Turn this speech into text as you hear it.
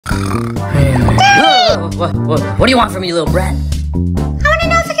What do you want from me, you little brat? I want to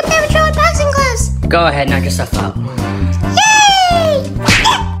know if I can play with your boxing gloves. Go ahead, knock yourself out. Yay!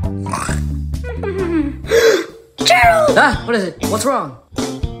 Gerald! Ah, what is it? What's wrong?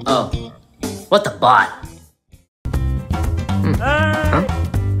 Oh, what the bot? Huh?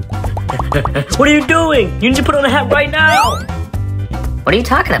 What are you doing? You need to put on a hat right now! What are you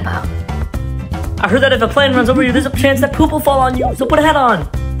talking about? I heard that if a plane runs over you, there's a chance that poop will fall on you, so put a hat on!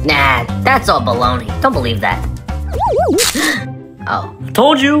 Nah, that's all baloney. Don't believe that. Oh. I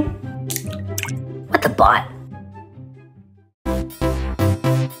told you! What the bot?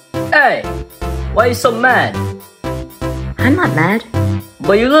 Hey! Why are you so mad? I'm not mad.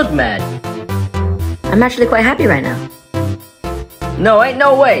 But you look mad. I'm actually quite happy right now. No, ain't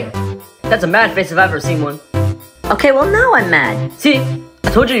no way! That's a mad face if I've ever seen one. Okay, well now I'm mad. See? I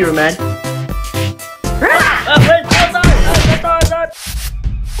told you were mad.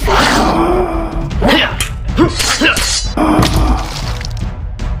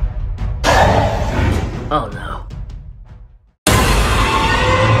 Oh no.